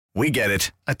We get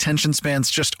it. Attention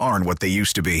spans just aren't what they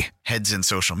used to be. Heads in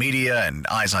social media and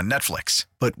eyes on Netflix.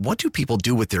 But what do people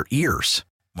do with their ears?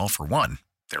 Well, for one,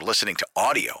 they're listening to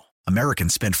audio.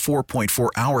 Americans spend 4.4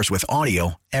 hours with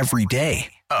audio every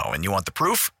day. Oh, and you want the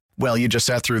proof? Well, you just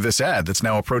sat through this ad that's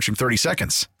now approaching 30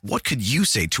 seconds. What could you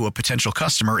say to a potential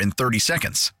customer in 30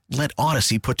 seconds? Let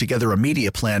Odyssey put together a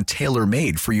media plan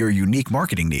tailor-made for your unique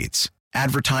marketing needs.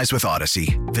 Advertise with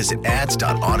Odyssey. Visit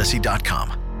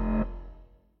ads.odyssey.com.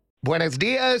 Buenos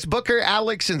dias, Booker,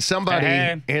 Alex, and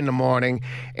somebody in the morning.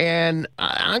 And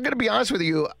I'm going to be honest with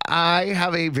you, I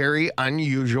have a very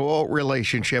unusual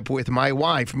relationship with my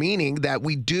wife, meaning that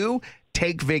we do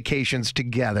take vacations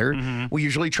together. We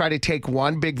usually try to take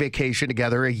one big vacation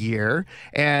together a year,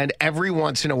 and every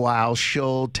once in a while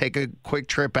she'll take a quick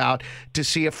trip out to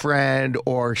see a friend,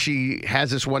 or she has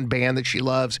this one band that she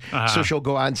loves, so she'll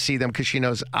go out and see them because she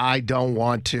knows I don't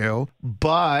want to.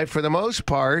 But for the most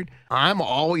part, I'm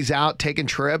always out taking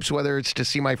trips, whether it's to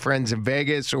see my friends in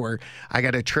Vegas, or I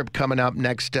got a trip coming up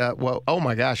next, in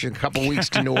a couple weeks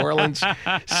to New Orleans.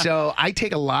 So I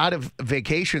take a lot of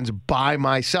vacations by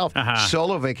myself,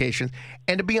 solo vacations.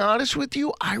 And to be honest with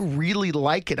you, I really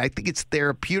like it. I think it's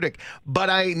therapeutic. But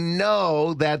I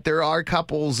know that there are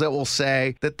couples that will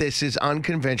say that this is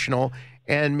unconventional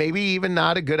and maybe even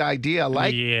not a good idea.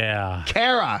 Like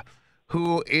Kara,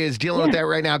 who is dealing with that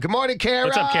right now. Good morning, Kara.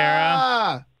 What's up,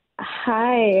 Kara?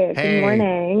 Hi, good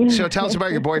morning. So tell us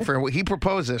about your boyfriend. He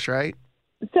proposed this, right?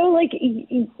 So,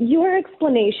 your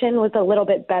explanation was a little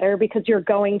bit better because you're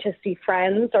going to see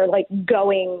friends or,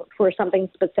 going for something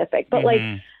specific. But,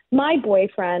 my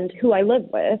boyfriend, who I live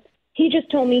with, he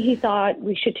just told me he thought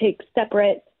we should take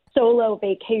separate solo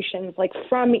vacations,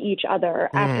 from each other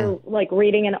after,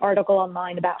 reading an article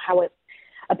online about how it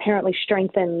apparently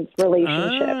strengthens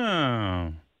relationships.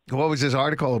 Oh. What was this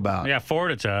article about? Yeah,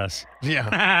 forward it to us. Yeah.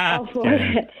 I'll forward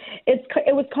it.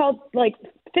 It was called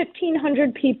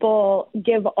 1,500 people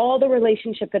give all the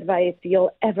relationship advice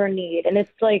you'll ever need. And it's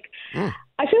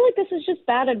I feel like this is just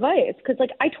bad advice because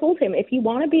I told him, if you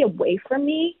want to be away from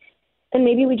me, then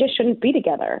maybe we just shouldn't be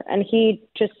together. And he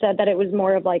just said that it was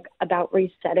more of about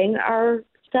resetting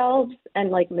ourselves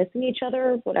and missing each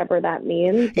other, whatever that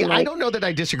means. Yeah, and, I don't know that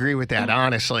I disagree with that,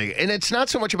 honestly. And it's not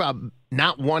so much about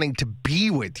not wanting to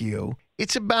be with you.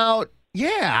 It's about,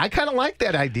 I kind of like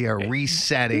that idea,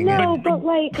 resetting. No, but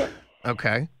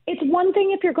okay. It's one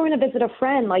thing if you're going to visit a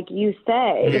friend, like you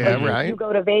say. Yeah, right. You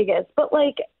go to Vegas. But,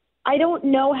 I don't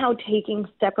know how taking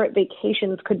separate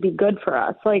vacations could be good for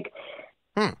us.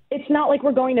 It's not like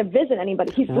we're going to visit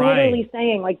anybody. He's literally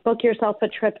saying, book yourself a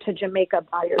trip to Jamaica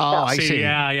by yourself. Oh, I see.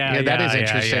 Yeah, that is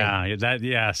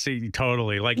interesting. See,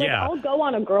 totally. I'll go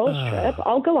on a girls' trip.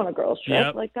 I'll go on a girls'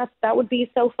 trip. Yep. That would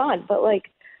be so fun. But,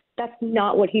 that's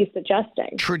not what he's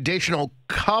suggesting. Traditional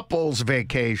couples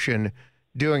vacation,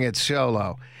 doing it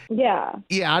solo. Yeah.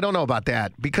 Yeah, I don't know about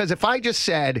that. Because if I just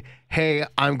said, hey,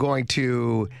 I'm going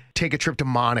to take a trip to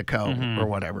Monaco or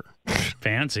whatever.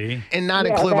 Fancy. And not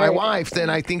include my wife, then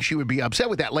I think she would be upset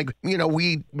with that.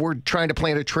 We were trying to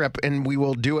plan a trip, and we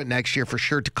will do it next year for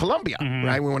sure to Colombia,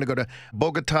 right? We want to go to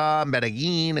Bogota,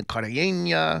 Medellin, and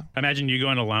Cartagena. Imagine you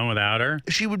going alone without her.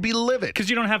 She would be livid. Because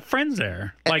you don't have friends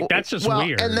there. That's just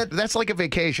weird. And that's like a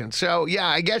vacation. So, yeah,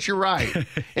 I guess you're right.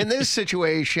 In this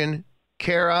situation,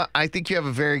 Kara, I think you have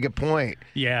a very good point.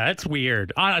 Yeah, it's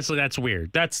weird. Honestly, that's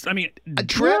weird.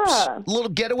 Trips, little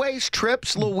getaways,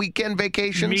 trips, little weekend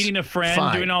vacations. Meeting a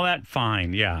friend, doing all that,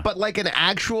 fine, yeah. But an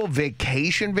actual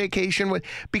vacation,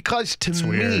 because to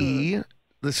me,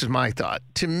 this is my thought,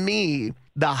 to me,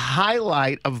 the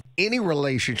highlight of any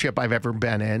relationship I've ever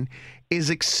been in is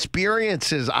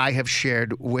experiences I have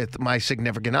shared with my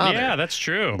significant other. Yeah, that's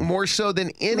true. More so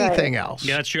than anything else.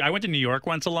 Yeah, that's true. I went to New York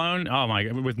once alone. Oh my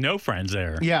God, with no friends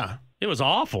there. Yeah. It was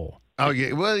awful. Oh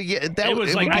yeah, well yeah, it would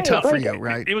be tough for you,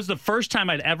 right? It was the first time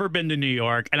I'd ever been to New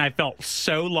York, and I felt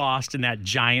so lost in that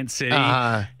giant city.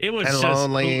 It was just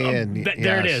lonely,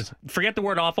 there it is. Forget the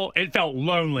word awful. It felt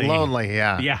lonely. Lonely,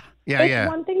 yeah. It's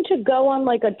one thing to go on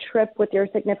a trip with your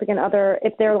significant other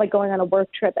if they're going on a work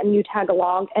trip and you tag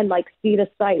along and see the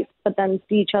sights, but then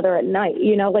see each other at night.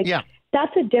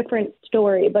 That's a different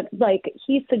story. But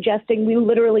he's suggesting we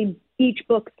literally each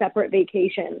book separate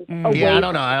vacations. Yeah, I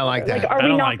don't know. I don't like that. Are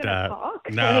we not going to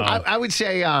talk? No. I would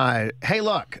say, hey,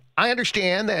 look, I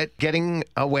understand that getting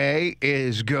away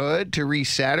is good to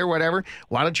reset or whatever.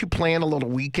 Why don't you plan a little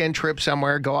weekend trip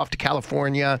somewhere, go off to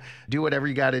California, do whatever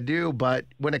you got to do. But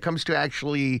when it comes to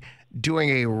actually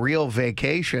doing a real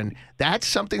vacation, that's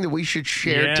something that we should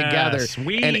share together.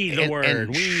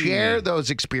 And share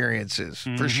those experiences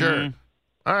for sure.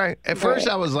 All right. At first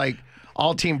I was like,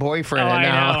 all-team boyfriend.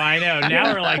 I know.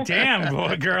 Now we're like, damn,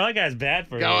 boy, girl, that guy's bad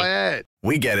for you. Go ahead.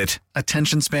 We get it.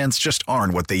 Attention spans just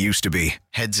aren't what they used to be.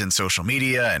 Heads in social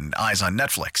media and eyes on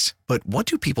Netflix. But what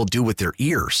do people do with their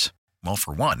ears? Well,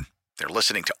 for one, they're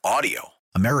listening to audio.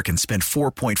 Americans spend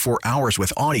 4.4 hours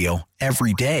with audio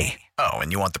every day. Oh,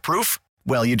 and you want the proof?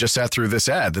 Well, you just sat through this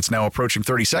ad that's now approaching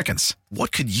 30 seconds.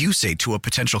 What could you say to a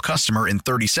potential customer in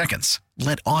 30 seconds?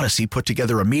 Let Odyssey put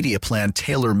together a media plan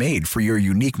tailor-made for your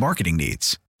unique marketing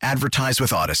needs. Advertise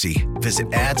with Odyssey.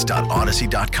 Visit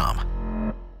ads.odyssey.com.